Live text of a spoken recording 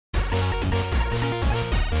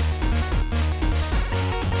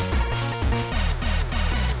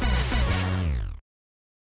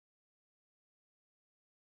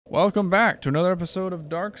Welcome back to another episode of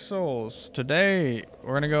Dark Souls. Today,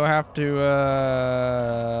 we're gonna go have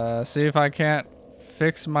to see if I can't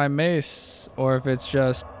fix my mace or if it's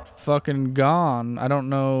just fucking gone. I don't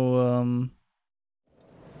know.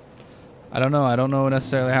 I don't know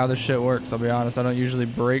necessarily how this shit works. I'll be honest. I don't usually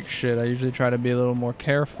break shit. I usually try to be a little more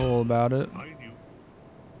careful about it.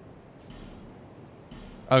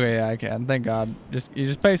 Okay, yeah, I can. Thank God. You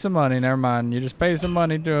just pay some money. Never mind. You just pay some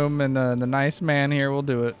money to him, and the nice man here will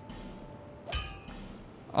do it.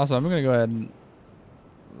 Also, I'm gonna go ahead and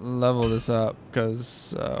level this up,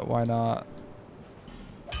 cause why not?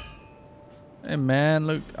 Hey man,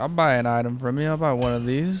 look, I'll buy an item from you. I'll buy one of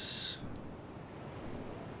these.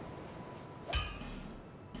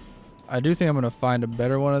 I do think I'm gonna find a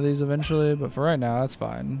better one of these eventually, but for right now, that's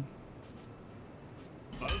fine.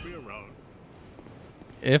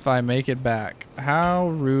 If I make it back. How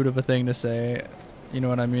rude of a thing to say. You know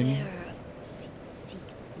what I mean?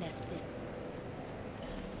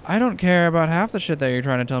 I don't care about half the shit that you're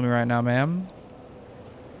trying to tell me right now, ma'am.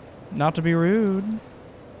 Not to be rude.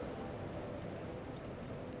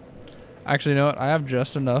 Actually, you know what? I have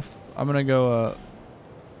just enough. I'm gonna go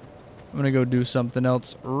do something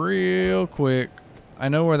else real quick. I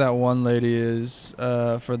know where that one lady is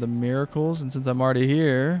for the miracles, and since I'm already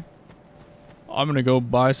here, I'm gonna go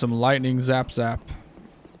buy some lightning zap.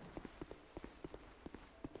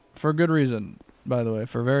 For good reason, by the way,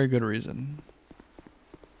 for very good reason.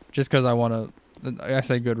 Just because I want to, I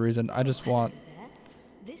say good reason, I just want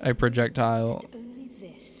a projectile. Only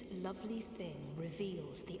this lovely thing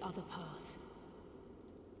reveals the other path.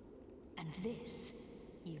 And this,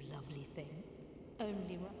 you lovely thing,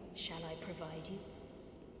 only shall I provide you?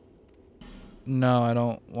 No, I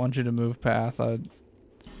don't want you to move path. I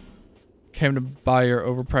came to buy your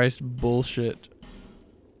overpriced bullshit.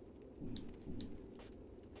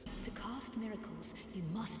 To cast miracles, you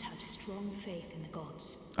must have strong faith in the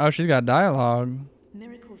gods. Oh, she's got dialogue.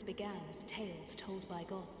 Miracles began as tales told by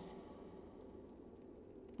gods.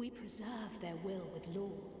 We preserve their will with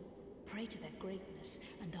law, pray to their greatness,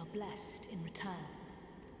 and are blessed in return.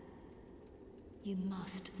 You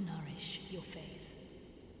must nourish your faith.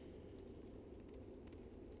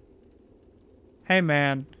 Hey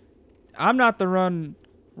man, I'm not the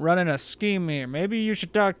running a scheme here. Maybe you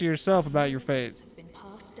should talk to yourself about your faith. Have been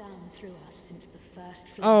passed down through us since the first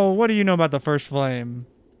flame. Oh, what do you know about the first flame?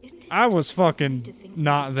 I was fucking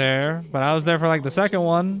not there, but I was there for like the second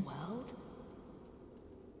one.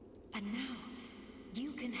 And now,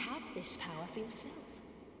 you can have this power for yourself.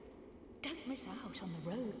 Don't miss out on the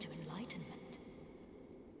road to enlightenment.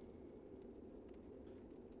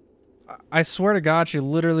 I swear to God, she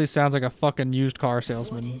literally sounds like a fucking used car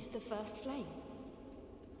salesman. What is the first flame?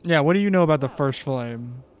 Yeah, what do you know about the first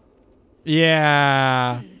flame?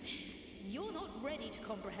 Yeah. You're not ready to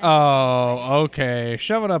comprehend. Oh, okay.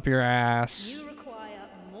 Shove it up your ass. You require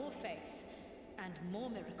more faith and more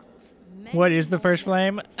miracles. What is the first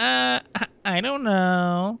flame? I don't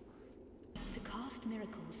know. To cast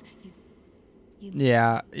miracles, you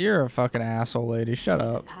Yeah, you're a fucking asshole, lady. Shut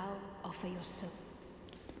up. power offer your soul.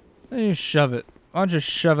 You shove it. Why don't you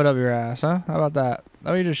shove it up your ass, huh? How about that?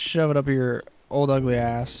 Why don't you just shove it up your old ugly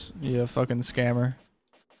ass, you fucking scammer.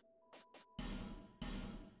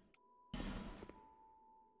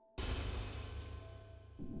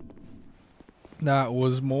 That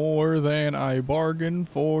was more than I bargained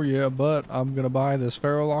for, yeah, but I'm gonna buy this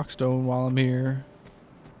Pharaoh Lockstone while I'm here.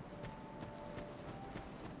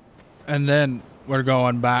 And then we're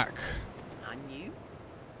going back.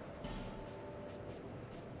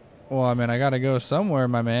 Well, I mean, I gotta go somewhere,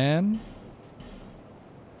 my man.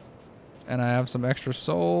 And I have some extra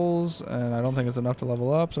souls, and I don't think it's enough to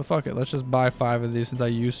level up, so fuck it. Let's just buy 5 of these since I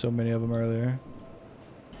used so many of them earlier.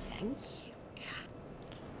 Thank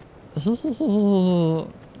you.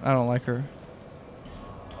 I don't like her.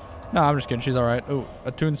 No, I'm just kidding. She's alright. Oh,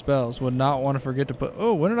 attune spells. Would not want to forget to put...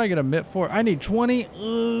 Oh, when did I get a mitt for? I need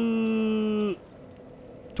 20.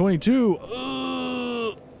 22.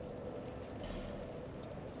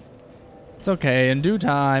 It's okay. In due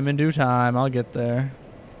time, I'll get there.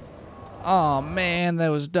 Oh man,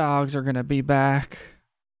 those dogs are gonna be back.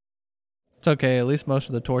 It's okay, at least most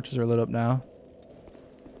of the torches are lit up now.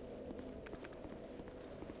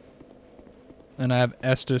 And I have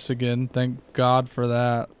Estus again, thank God for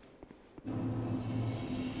that.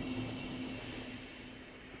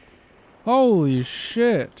 Holy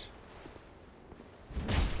shit.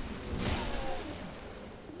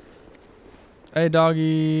 Hey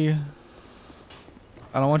doggy.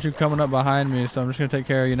 I don't want you coming up behind me, so I'm just gonna take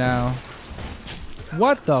care of you now.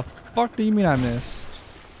 What the fuck do you mean I missed?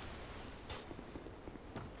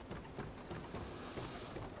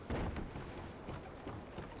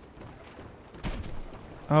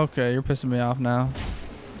 Okay, you're pissing me off now.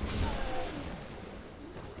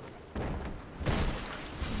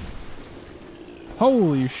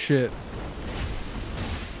 Holy shit.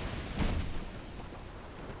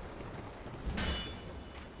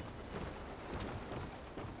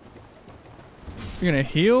 You're gonna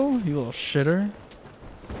heal? You little shitter.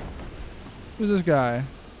 Who's this guy?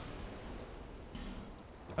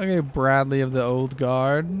 Okay, Bradley of the old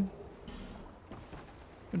guard. Why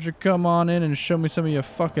don't you come on in and show me some of your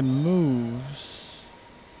fucking moves?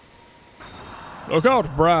 Look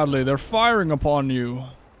out, Bradley. They're firing upon you.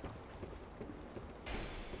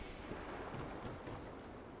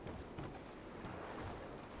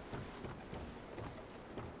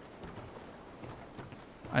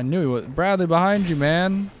 I knew he was. Bradley, behind you,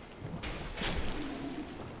 man.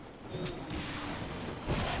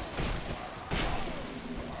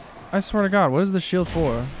 I swear to God, what is the shield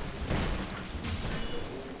for?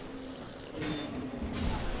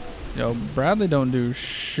 Yo, Bradley don't do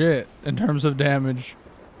shit in terms of damage.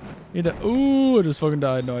 Ooh, I just fucking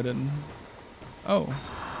died. No, I didn't. Oh.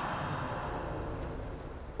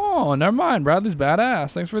 Oh, never mind. Bradley's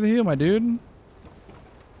badass. Thanks for the heal, my dude.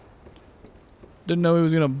 Didn't know he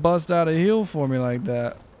was gonna bust out a heal for me like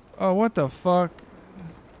that. Oh, what the fuck?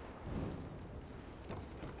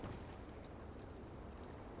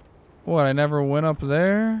 What, I never went up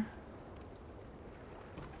there?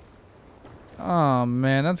 Oh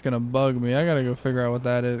man, that's gonna bug me. I gotta go figure out what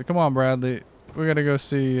that is. Come on, Bradley. We gotta go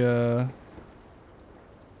see, we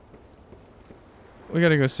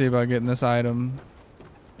gotta go see about getting this item.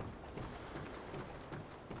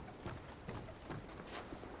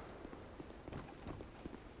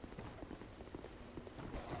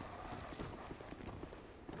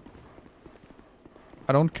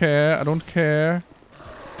 I don't care. I don't care.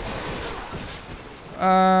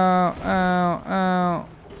 Ow, ow, ow.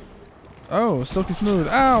 Oh, silky smooth.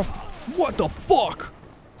 Ow! What the fuck?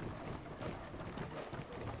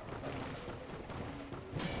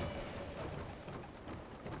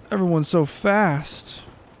 Everyone's so fast.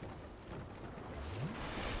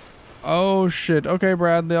 Oh shit. Okay,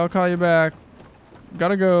 Bradley, I'll call you back.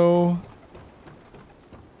 Gotta go.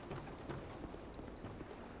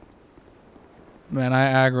 Man,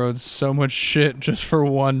 I aggroed so much shit just for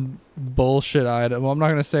one bullshit item. Well, I'm not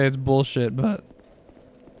gonna say it's bullshit, but...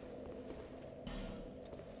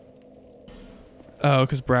 Oh,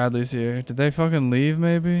 because Bradley's here. Did they fucking leave,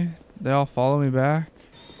 maybe? They all follow me back?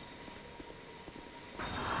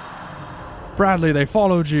 Bradley, they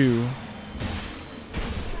followed you.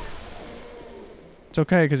 It's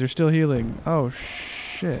okay, because you're still healing. Oh,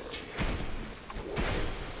 shit.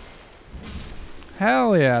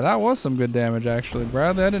 Hell yeah, that was some good damage, actually.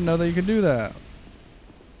 Bradley, I didn't know that you could do that.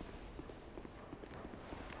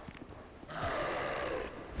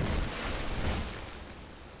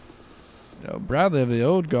 Yo, Bradley of the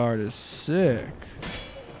old guard is sick.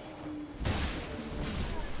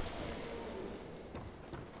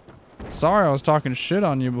 Sorry I was talking shit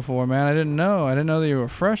on you before, man. I didn't know. I didn't know that you were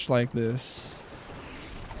fresh like this.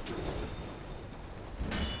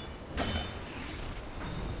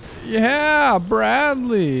 Yeah,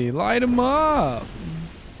 Bradley. Light him up.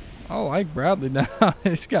 I like Bradley now.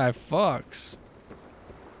 This guy fucks.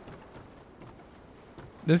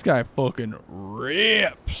 This guy fucking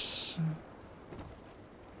rips.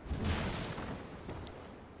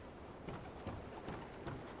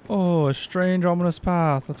 Oh, a strange ominous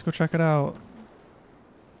path. Let's go check it out.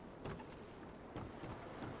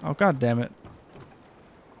 Oh, god damn it.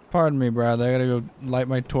 Pardon me, Bradley. I gotta go light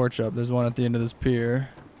my torch up. There's one at the end of this pier.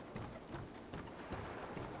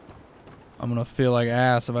 I'm gonna feel like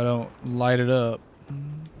ass if I don't light it up.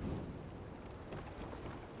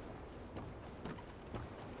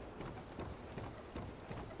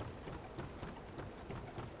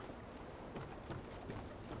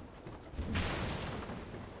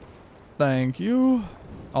 Thank you.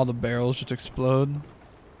 All the barrels just explode.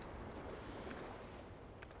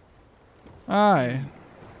 Hi.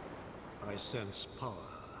 I sense power.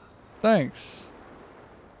 Thanks.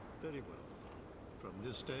 Very well. From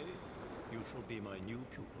this day, you shall be my new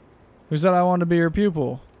pupil. Who said I wanted to be your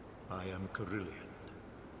pupil? I am Carillion.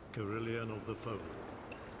 Carillion of the Fold.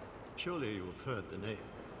 Surely you have heard the name.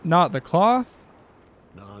 Not the cloth?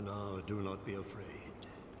 Now, do not be afraid.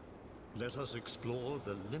 Let us explore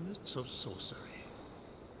the limits of sorcery.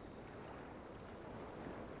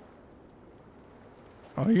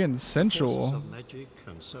 Oh, you're getting sensual. Forces of magic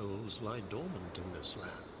and souls lie dormant in this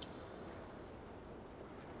land.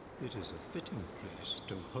 It is a fitting place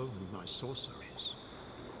to hone my sorceries.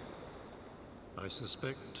 I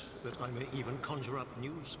suspect that I may even conjure up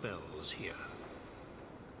new spells here.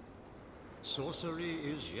 Sorcery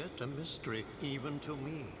is yet a mystery, even to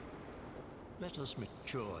me. Let us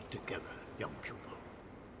mature together, young pupil.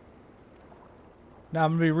 Now,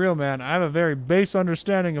 I'm gonna be real, man. I have a very base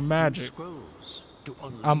understanding of magic. Scrolls to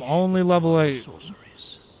I'm unleash only the level power of 8.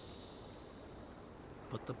 sorceries.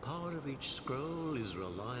 But the power of each scroll is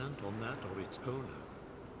reliant on that of its owner.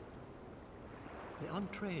 The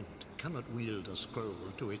untrained cannot wield a scroll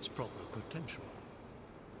to its proper potential.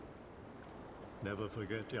 Never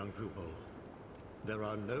forget, young pupil, there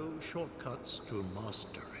are no shortcuts to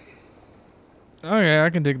mastery. Okay, I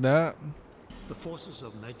can dig that. The forces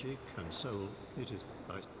of magic and soul, it is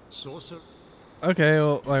by sorcery. Okay,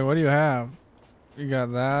 well, like, what do you have? You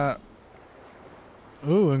got that.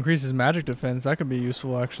 Ooh, increases magic defense. That could be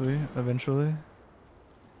useful, actually, eventually.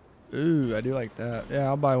 Ooh, I do like that. Yeah,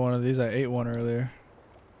 I'll buy one of these. I ate one earlier.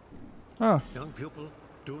 Huh. Young pupil,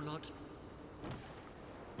 do not.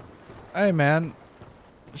 Hey, man.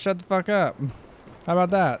 Shut the fuck up. How about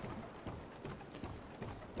that?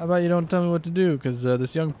 How about you don't tell me what to do, because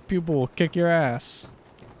this young pupil will kick your ass.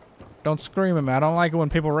 Don't scream at me. I don't like it when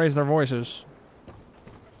people raise their voices.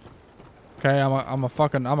 Okay, I'm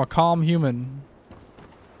a calm human.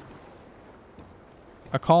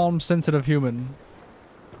 A calm, sensitive human.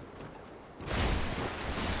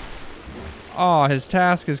 Oh, his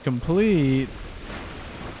task is complete.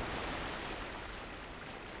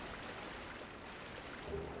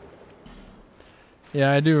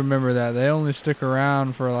 Yeah, I do remember that. They only stick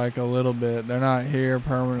around for like a little bit. They're not here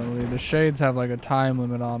permanently. The shades have like a time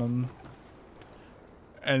limit on them.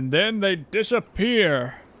 And then they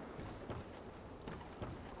disappear.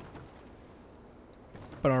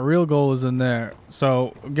 But our real goal is in there.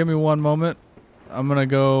 So, give me one moment. I'm going to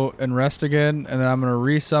go and rest again. And then I'm going to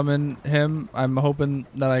resummon him. I'm hoping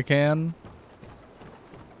that I can.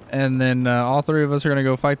 And then all three of us are going to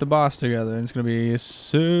go fight the boss together. And it's going to be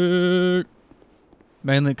sick.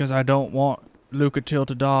 Mainly because I don't want Lucatiel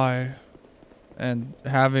to die. And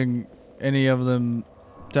having any of them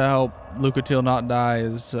to help Lucatiel not die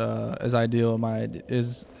is ideal.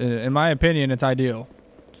 In my opinion, it's ideal.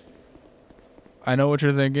 I know what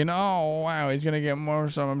you're thinking. Oh, wow, he's going to get more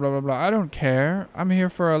something, blah, blah, blah. I don't care. I'm here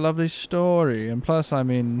for a lovely story. And plus, I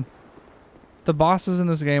mean, the bosses in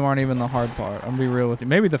this game aren't even the hard part. I'm going to be real with you.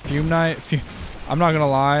 Maybe the Fume Knight. I'm not going to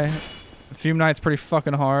lie. Fume Knight's pretty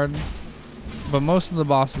fucking hard. But most of the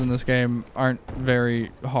bosses in this game aren't very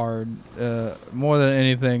hard. More than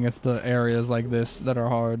anything, it's the areas like this that are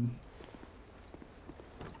hard.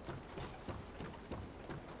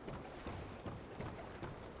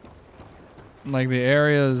 Like, the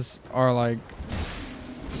areas are, like,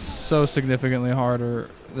 so significantly harder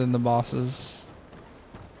than the bosses.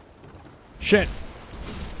 Shit!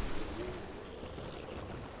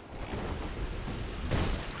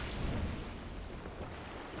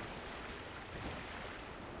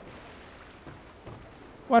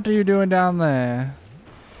 What are you doing down there?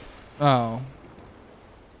 Oh.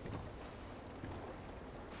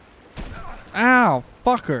 Ow!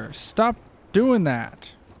 Fucker! Stop doing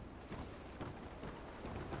that!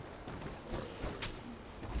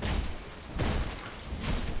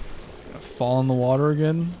 Fall in the water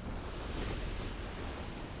again.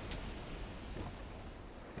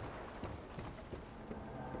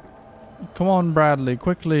 Come on, Bradley,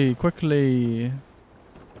 quickly, quickly.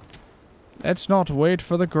 Let's not wait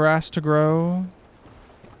for the grass to grow.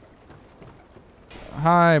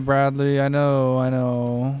 Hi, Bradley, I know, I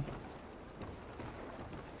know.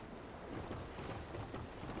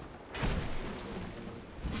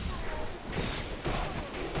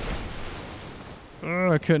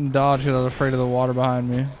 I couldn't dodge because I was afraid of the water behind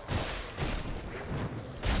me.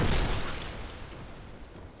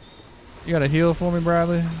 You got a heal for me,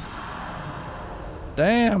 Bradley?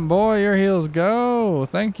 Damn, boy, your heals go.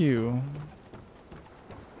 Thank you.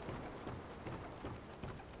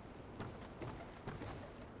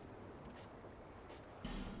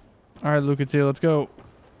 Alright, Lucatiel, let's go.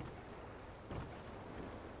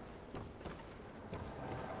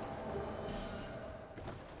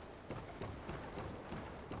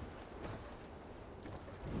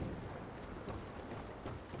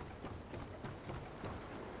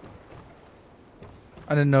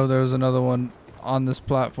 I didn't know there was another one on this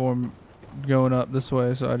platform going up this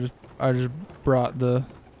way, so I just brought the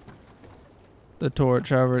torch.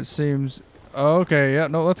 However, it seems. Oh, okay, yeah,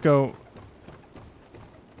 no, let's go.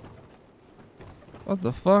 What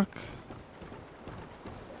the fuck?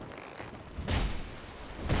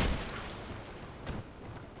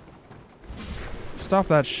 Stop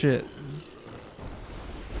that shit.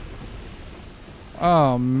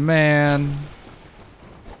 Oh man.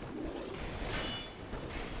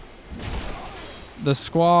 The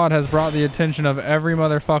squad has brought the attention of every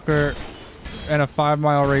motherfucker in a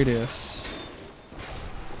 5-mile radius.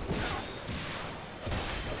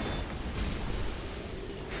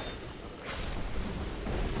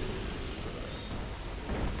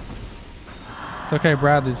 It's okay,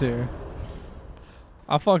 Bradley's here.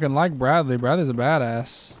 I fucking like Bradley. Bradley's a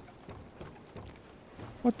badass.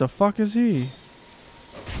 What the fuck is he?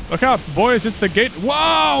 Look out, boys, it's the gate.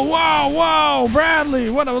 Whoa, whoa, whoa, Bradley,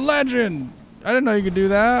 what a legend. I didn't know you could do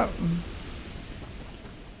that.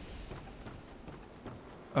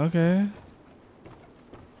 Okay.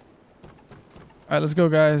 All right, let's go,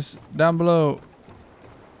 guys. Down below.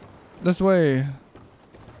 This way.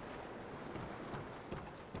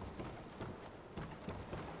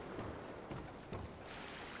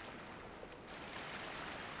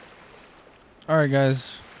 All right,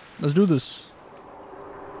 guys. Let's do this.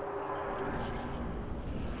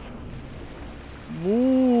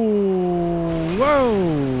 Ooh,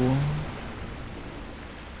 whoa.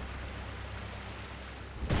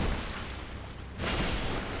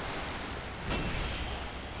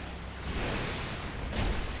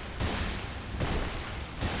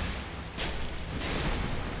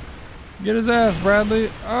 Get his ass,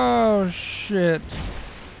 Bradley. Oh, shit.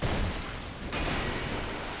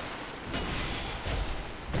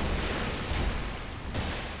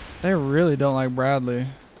 They really don't like Bradley.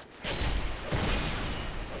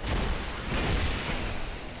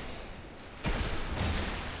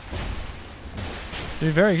 To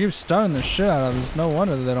be fair, he keeps stunning the shit out of us. No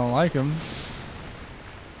wonder that they don't like him.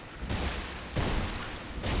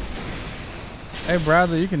 Hey,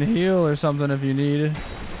 Bradley, you can heal or something if you need.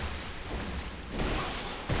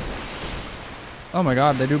 Oh my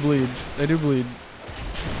god, they do bleed. They do bleed.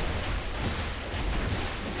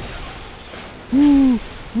 Ooh,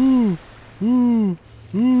 ooh, ooh,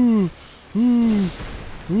 ooh, ooh,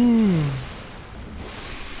 ooh.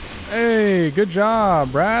 Hey, good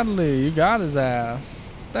job, Bradley. You got his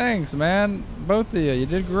ass. Thanks, man. Both of you. You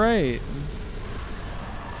did great.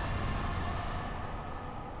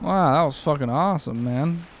 Wow, that was fucking awesome,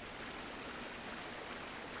 man.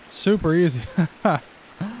 Super easy.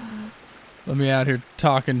 Let me out here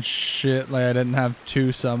talking shit like I didn't have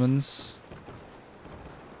 2 summons.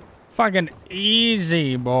 Fucking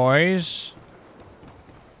easy, boys.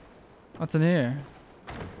 What's in here?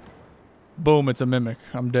 Boom, it's a mimic.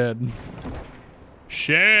 I'm dead.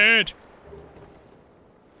 Shit!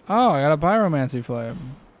 Oh, I got a pyromancy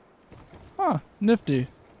flame. Huh, nifty.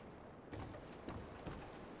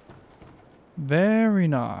 Very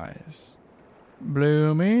nice.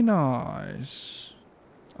 Bloomy nice.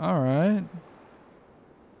 Alright.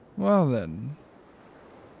 Well then.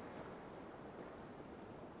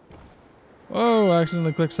 Whoa, I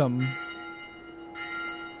accidentally clicked something.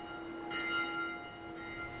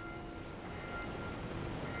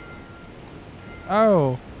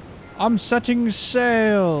 Oh, I'm setting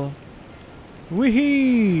sail.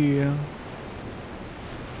 Wee-hee.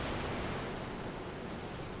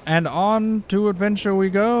 And on to adventure we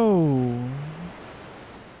go.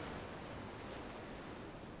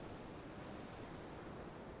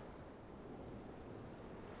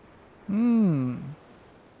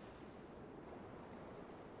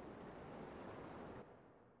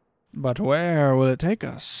 But where will it take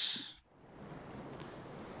us?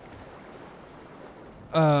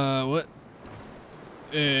 What?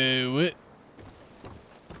 What?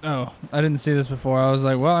 Oh, I didn't see this before. I was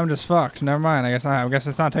like, well, I'm just fucked. Never mind. I guess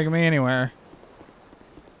it's not taking me anywhere.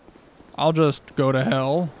 I'll just go to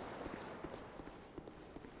hell.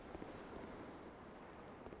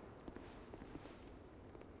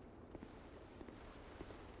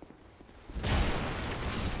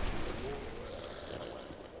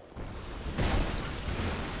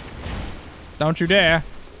 Don't you dare.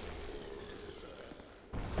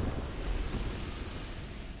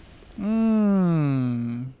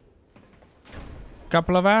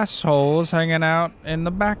 Couple of assholes hanging out in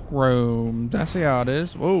the back room. That's how it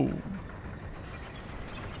is. Whoa.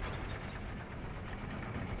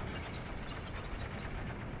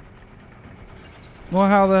 Well,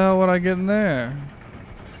 how the hell would I get in there?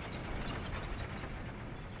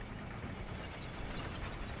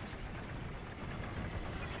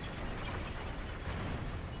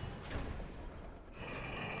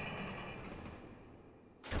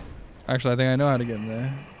 Actually, I think I know how to get in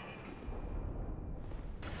there.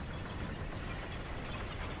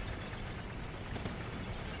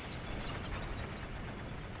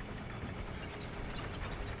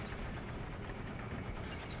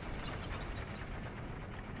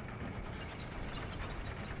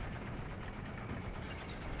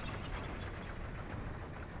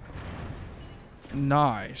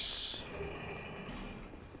 Nice.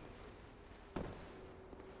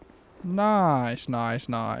 Nice, nice,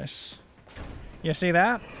 nice. You see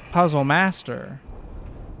that? Puzzle master.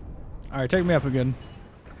 Alright, take me up again.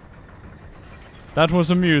 That was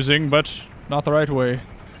amusing, but not the right way.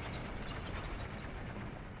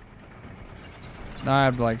 Now I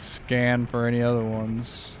have to, like, scan for any other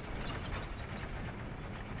ones.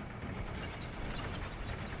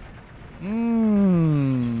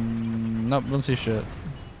 Nope, don't see shit.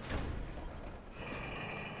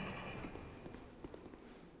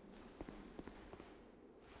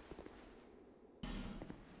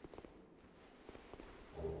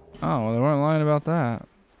 Oh, well, they weren't lying about that.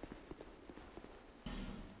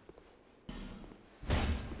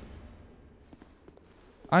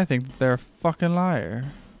 I think that they're a fucking liar.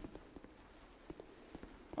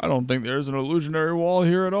 I don't think there's an illusionary wall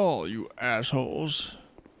here at all, you assholes.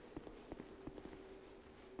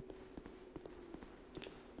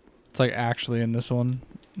 It's like actually in this one.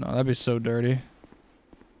 No, that'd be so dirty.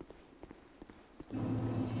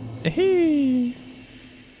 Eehee.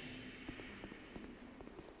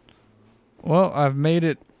 Well, I've made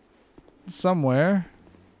it somewhere.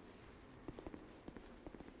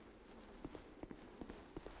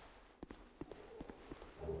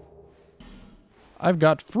 I've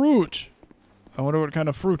got fruit. I wonder what kind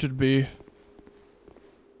of fruit it'd be.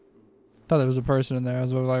 Thought there was a person in there. I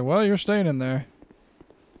was like, well, you're staying in there.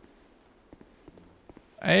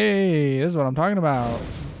 Hey, this is what I'm talking about.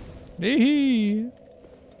 Hee.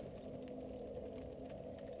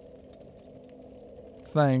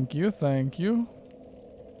 Thank you, thank you.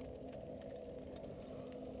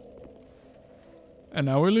 And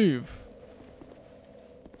now we leave.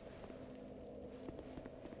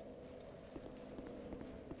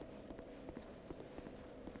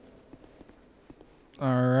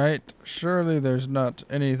 Alright, surely there's not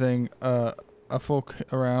anything, a folk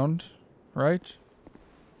around, right?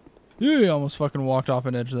 Yeah, almost fucking walked off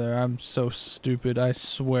an edge there. I'm so stupid, I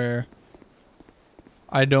swear.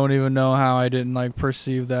 I don't even know how I didn't, like,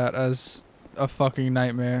 perceive that as a fucking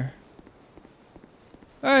nightmare.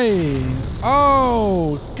 Hey!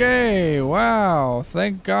 Okay, wow.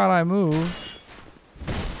 Thank God I moved.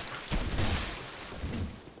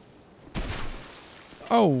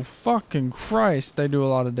 Oh, fucking Christ. They do a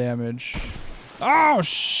lot of damage. Oh,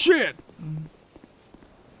 shit!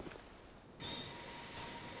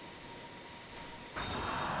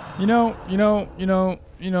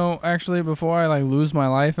 Actually, before I, like, lose my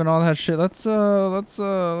life and all that shit, let's go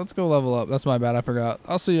level up. That's my bad, I forgot.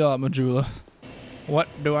 I'll see y'all at Majula. What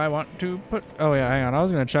do I want to put? Oh, yeah, hang on. I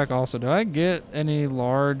was gonna check also. Did I get any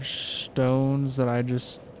large stones that I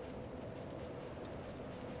just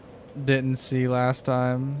didn't see last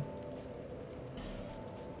time?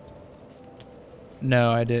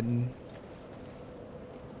 No, I didn't.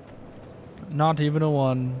 Not even a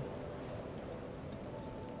one.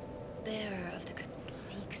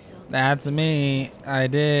 That's me. I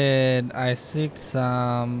did. I seek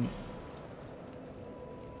some.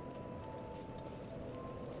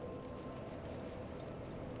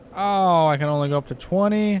 Oh, I can only go up to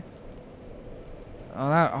 20. Oh,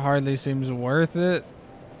 that hardly seems worth it.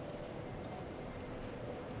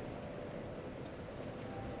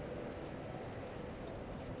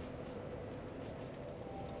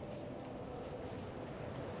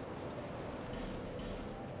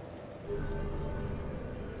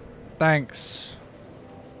 Thanks.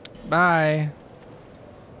 Bye.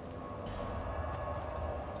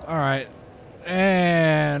 Alright.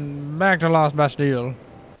 And back to Lost Bastille.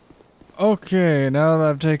 Okay, now that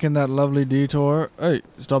I've taken that lovely detour. Hey,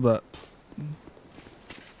 stop that.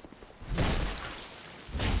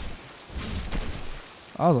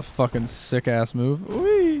 That was a fucking sick ass move.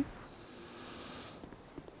 Whee!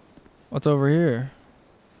 What's over here?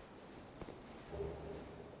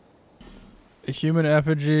 A human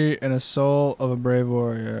effigy and a soul of a brave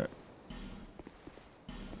warrior.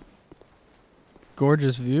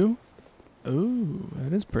 Gorgeous view? Ooh,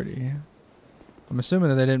 that is pretty. I'm assuming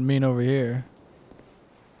that they didn't mean over here.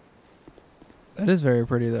 That is very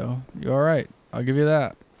pretty though. You're alright. I'll give you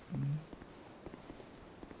that.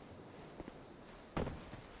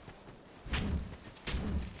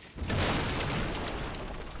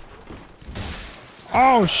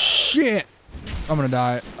 Oh shit! I'm gonna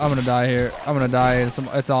die. I'm gonna die here. I'm gonna die.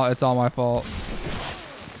 It's all my fault.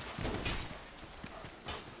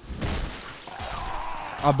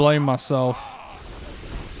 I blame myself.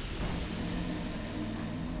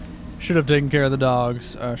 Should have taken care of the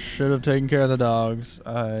dogs. I should have taken care of the dogs.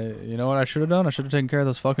 You know what I should have done? I should have taken care of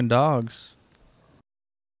those fucking dogs.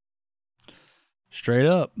 Straight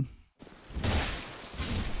up.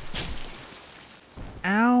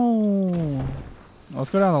 Ow. Let's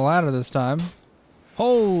go down the ladder this time.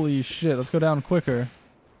 Holy shit, let's go down quicker.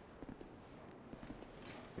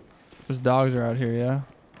 Those dogs are out here, yeah?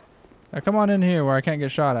 Now come on in here where I can't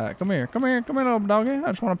get shot at. Come here, little doggy.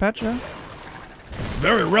 I just want to pet you.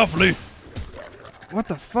 Very roughly. What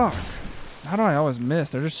the fuck? How do I always miss?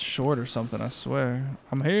 They're just short or something, I swear.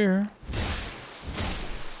 I'm here.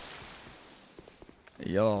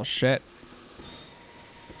 You little shit.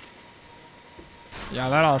 Yeah,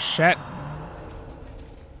 that all shit.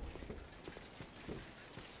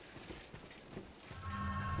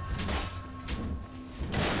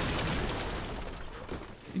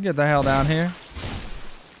 You get the hell down here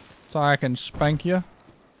so I can spank you.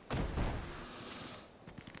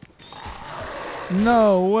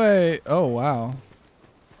 No way. Oh, wow.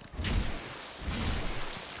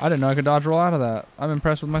 I didn't know I could dodge roll out of that. I'm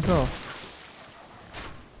impressed with myself.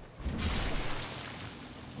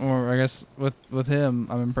 Or I guess with him,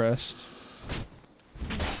 I'm impressed.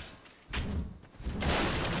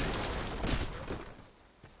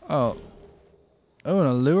 Oh. Oh, an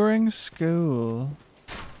alluring school.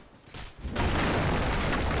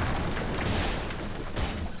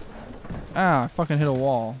 Ah, I fucking hit a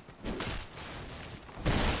wall.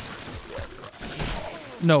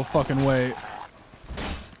 No fucking way.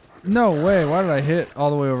 No way. Why did I hit all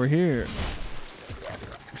the way over here?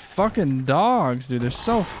 Fucking dogs, dude. There's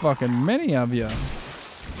so fucking many of you.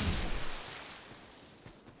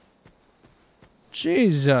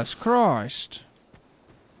 Jesus Christ.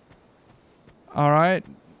 Alright.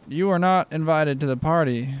 You are not invited to the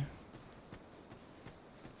party.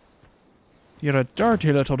 You're a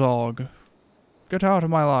dirty little dog. Get out of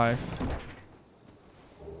my life.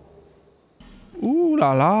 Ooh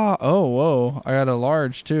la la. Oh, whoa. I got a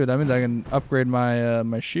large too. That means I can upgrade my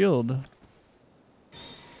my shield.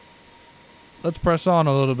 Let's press on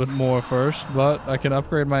a little bit more first, but I can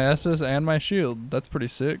upgrade my Estus and my shield. That's pretty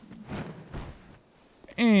sick.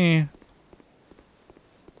 Eh.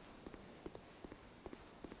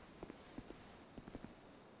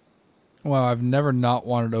 Wow, I've never not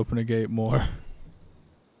wanted to open a gate more.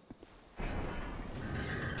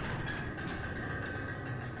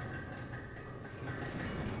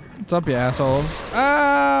 What's up, you assholes?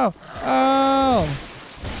 Oh! Oh!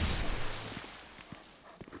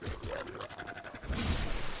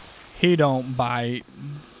 He don't bite.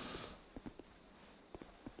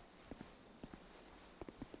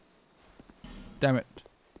 Damn it.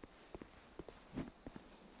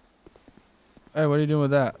 Hey, what are you doing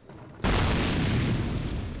with that?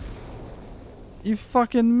 You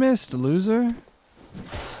fucking missed, loser.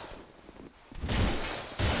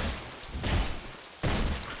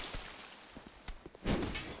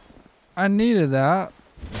 I needed that.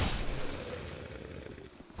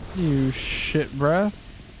 You shit breath.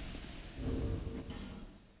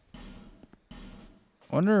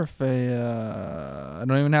 Wonder if I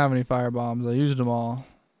don't even have any fire bombs. I used them all.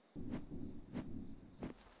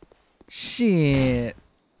 Shit.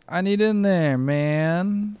 I need in there,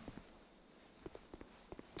 man.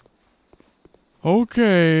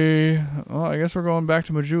 Okay. Well, I guess we're going back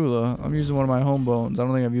to Majula. I'm using one of my home bones. I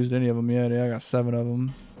don't think I've used any of them yet. Yeah, I got 7 of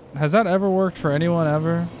them. Has that ever worked for anyone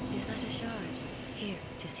ever? Is that a shard? Here,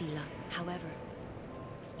 to Sila. However.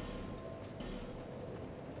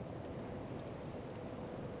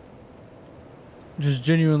 Just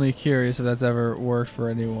genuinely curious if that's ever worked for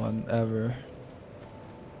anyone ever.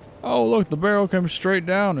 Oh, look, the barrel came straight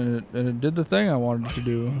down and it did the thing I wanted it to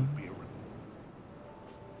do.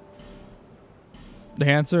 The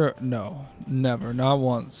answer? No. Never. Not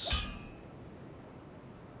once.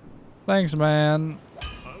 Thanks, man.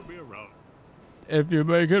 I'll be around. If you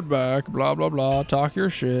make it back, blah, blah, blah. Talk your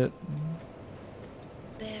shit.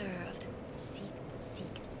 Bearer of the seek,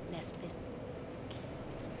 lest this.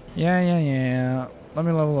 Yeah. Let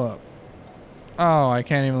me level up. Oh, I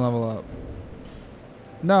can't even level up.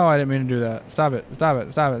 No, I didn't mean to do that. Stop it. Stop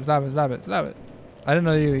it. Stop it. Stop it. Stop it. Stop it. I didn't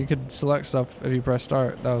know you could select stuff if you press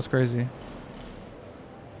start. That was crazy.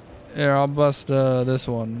 Here, I'll bust this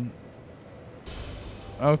one.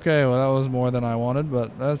 Okay, well that was more than I wanted,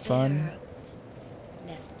 but that's fine.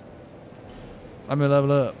 Let me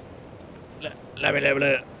level up. Let me level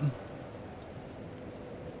up.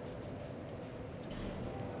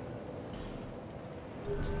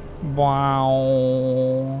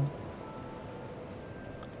 Wow.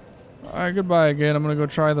 Alright, goodbye again. I'm gonna go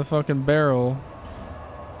try the fucking barrel.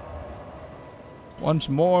 Once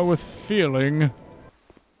more with feeling.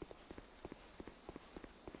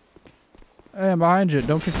 Hey, I'm behind you.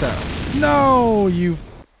 Don't kick that. No, you...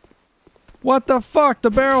 What the fuck?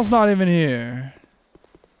 The barrel's not even here.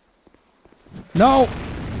 No.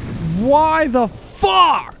 Why the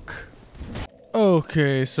fuck?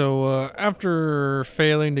 Okay, so after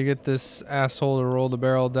failing to get this asshole to roll the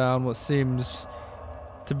barrel down what seems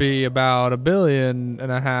to be about 1.5 billion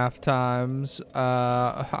times,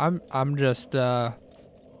 I'm just I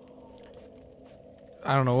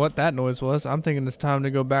don't know what that noise was. I'm thinking it's time to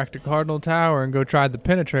go back to Cardinal Tower and go try the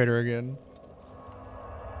penetrator again.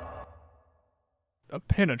 A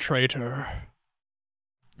penetrator.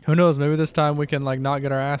 Who knows, maybe this time we can like not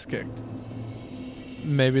get our ass kicked.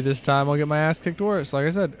 Maybe this time I'll get my ass kicked worse. Like I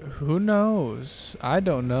said, who knows? I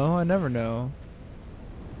don't know. I never know.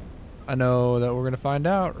 I know that we're going to find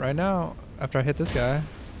out right now after I hit this guy.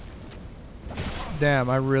 Damn,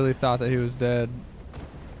 I really thought that he was dead.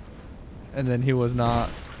 And then he was not.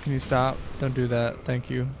 Can you stop? Don't do that. Thank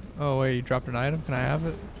you. Oh, wait, you dropped an item? Can I have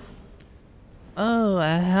it? Oh,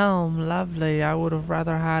 a helm. Lovely. I would have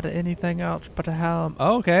rather had anything else but a helm.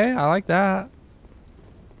 Okay, I like that.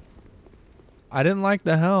 I didn't like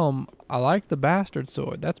the helm. I like the bastard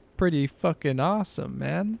sword. That's pretty fucking awesome,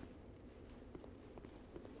 man.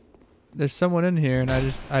 There's someone in here and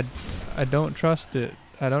I don't trust it.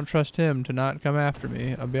 I don't trust him to not come after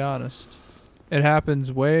me, I'll be honest. It happens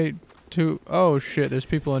way too... Oh shit, there's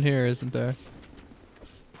people in here, isn't there?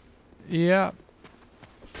 Yeah.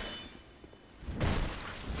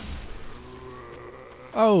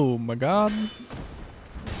 Oh my god.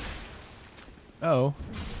 Uh-oh.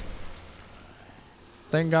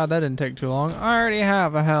 Thank God that didn't take too long. I already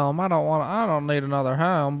have a helm. I don't need another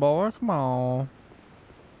helm, boy. Come on.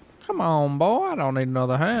 Come on, boy. I don't need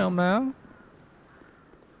another helm now.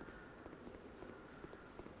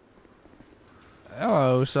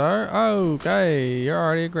 Hello, sir. Okay, you're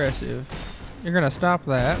already aggressive. You're gonna stop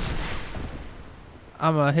that.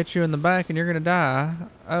 I'm gonna hit you in the back and you're gonna die.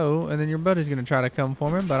 Oh, and then your buddy's gonna try to come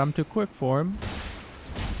for me, but I'm too quick for him.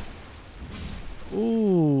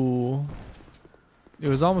 Ooh. It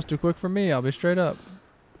was almost too quick for me, I'll be straight up.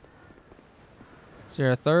 Is there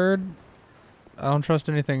a third? I don't trust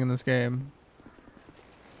anything in this game.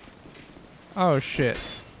 Oh shit.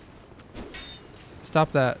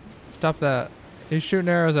 Stop that. Stop that. He's shooting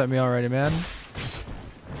arrows at me already, man.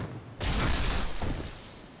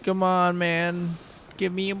 Come on, man.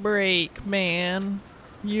 Give me a break, man.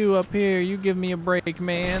 You up here, you give me a break,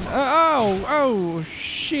 man. Oh,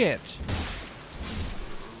 shit.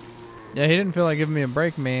 Yeah, he didn't feel like giving me a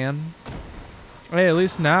break, man. Hey, at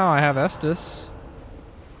least now I have Estus.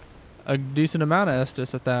 A decent amount of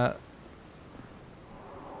Estus at that.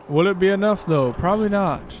 Will it be enough, though? Probably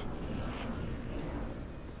not.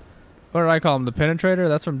 What did I call him? The Penetrator?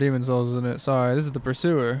 That's from Demon Souls, isn't it? Sorry, this is the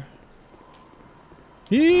Pursuer.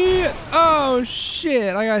 Oh,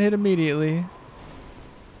 shit. I got hit immediately.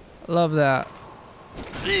 Love that.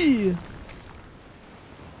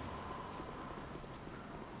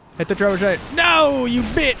 Hit the trebuchet. No, you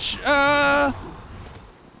bitch. I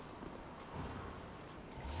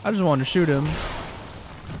just wanted to shoot him.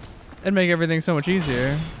 It'd make everything so much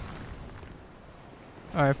easier.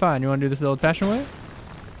 Alright, fine. You want to do this the old-fashioned way?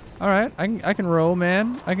 Alright, I can roll,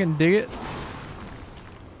 man. I can dig it.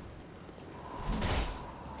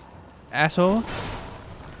 Asshole.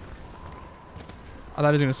 I thought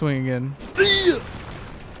he was going to swing again.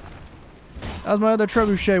 That was my other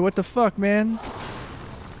trebuchet. What the fuck, man?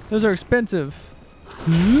 Those are expensive.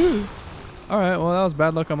 Alright, well, that was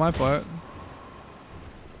bad luck on my part.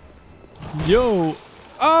 Yo.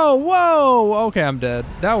 Oh, whoa. Okay, I'm dead.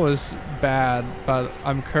 That was bad, but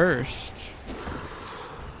I'm cursed.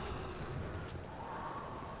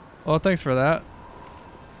 Well, thanks for that.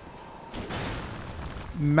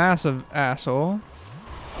 Massive asshole.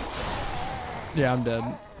 Yeah, I'm dead.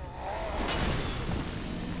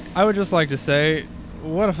 I would just like to say,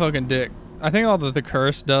 what a fucking dick. I think all that the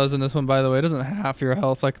curse does in this one, by the way, it doesn't half your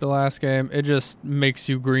health like the last game. It just makes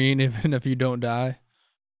you green even if you don't die.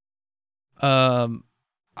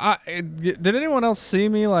 Did anyone else see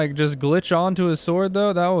me like just glitch onto his sword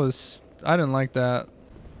though? That was... I didn't like that.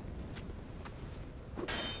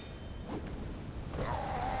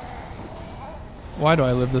 Why do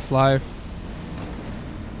I live this life?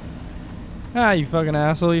 Ah, you fucking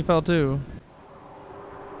asshole, you fell too.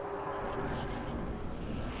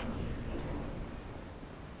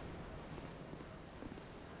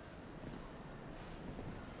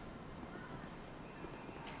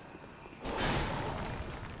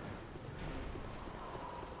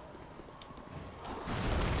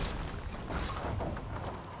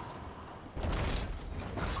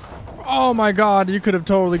 Oh my god, you could have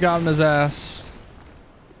totally gotten his ass.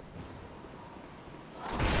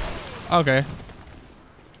 Okay.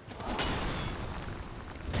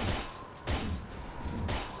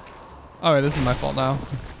 Alright, this is my fault now.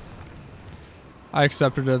 I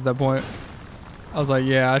accepted it at that point. I was like,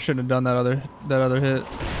 yeah, I shouldn't have done that other hit.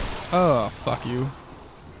 Oh, fuck you.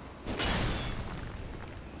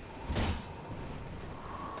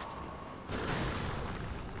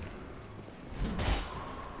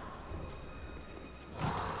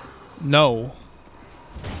 No.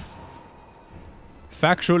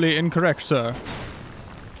 Factually incorrect, sir.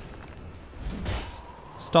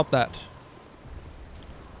 Stop that.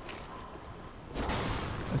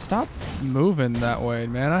 And stop moving that way,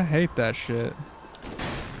 man. I hate that shit.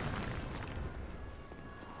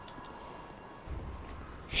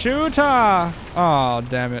 Shooter! Oh,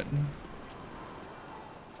 damn it.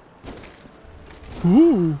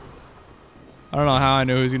 Ooh. I don't know how I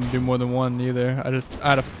knew he was gonna do more than one either.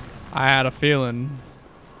 I had a feeling.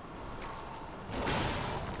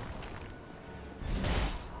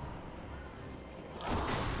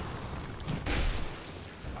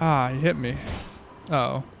 Ah, he hit me.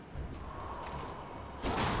 Uh-oh.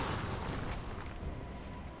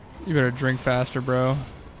 You better drink faster, bro.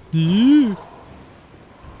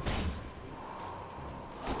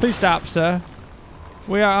 Please stop, sir.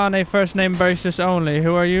 We are on a first name basis only.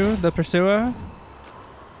 Who are you? The pursuer?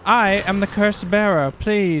 I am the curse bearer.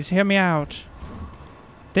 Please hear me out.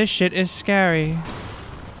 This shit is scary.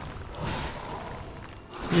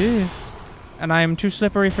 Yeah. And I am too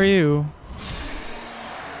slippery for you.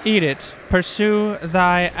 Eat it. Pursue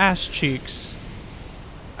thy ass cheeks.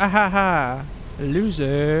 Ahaha.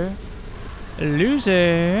 Loser.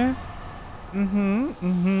 Loser.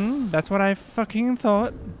 That's what I fucking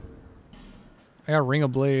thought. I got Ring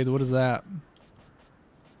of Blades. What is that?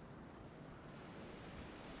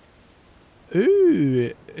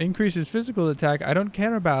 Ooh. Increases physical attack. I don't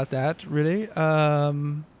care about that, really.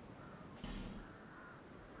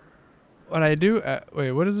 What I do...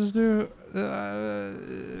 wait, what does this do?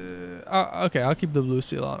 Okay, I'll keep the blue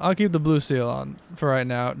seal on. I'll keep the blue seal on for right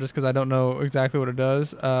now, just because I don't know exactly what it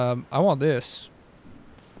does. I want this.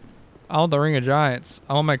 I want the Ring of Giants.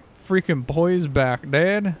 I want my freaking boys back,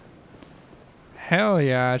 Dad. Hell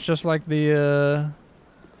yeah, it's just like the,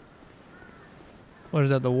 what is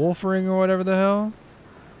that, the Wolf Ring or whatever the hell?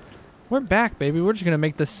 We're back, baby. We're just going to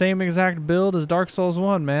make the same exact build as Dark Souls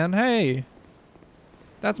 1, man. Hey.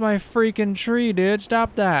 That's my freaking tree, dude.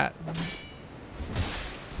 Stop that.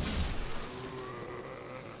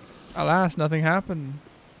 Alas, nothing happened.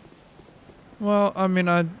 Well, I mean,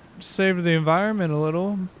 I saved the environment a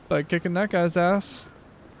little by kicking that guy's ass.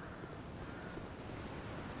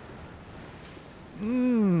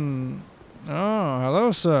 Oh,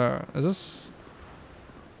 hello, sir. Is this...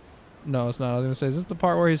 No, it's not. I was going to say, is this the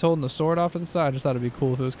part where he's holding the sword off to the side? I just thought it'd be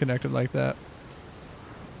cool if it was connected like that.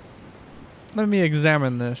 Let me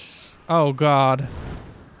examine this. Oh, God.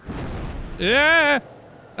 Yeah!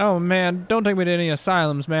 Oh, man. Don't take me to any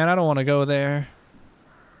asylums, man. I don't want to go there.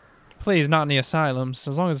 Please, not any asylums.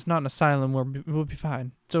 As long as it's not an asylum, we'll be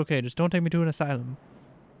fine. It's okay. Just don't take me to an asylum.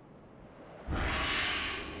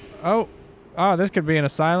 Oh. Oh, this could be an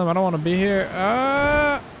asylum. I don't want to be here.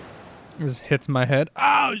 This hits my head.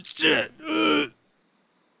 Oh, shit.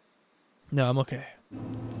 No, I'm okay.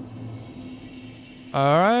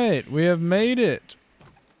 Alright, we have made it.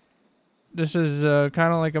 This is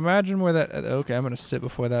kind of like, imagine where that... Okay, I'm going to sit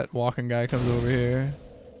before that walking guy comes over here.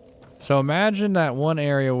 So imagine that one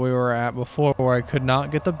area we were at before where I could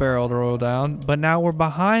not get the barrel to roll down, but now we're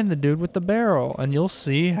behind the dude with the barrel, and you'll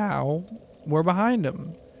see how we're behind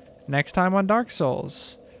him. Next time on Dark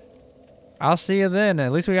Souls. I'll see you then.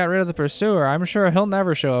 At least we got rid of the pursuer. I'm sure he'll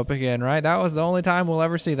never show up again, right? That was the only time we'll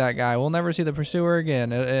ever see that guy. We'll never see the pursuer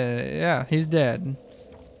again. Yeah, he's dead.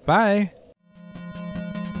 Bye.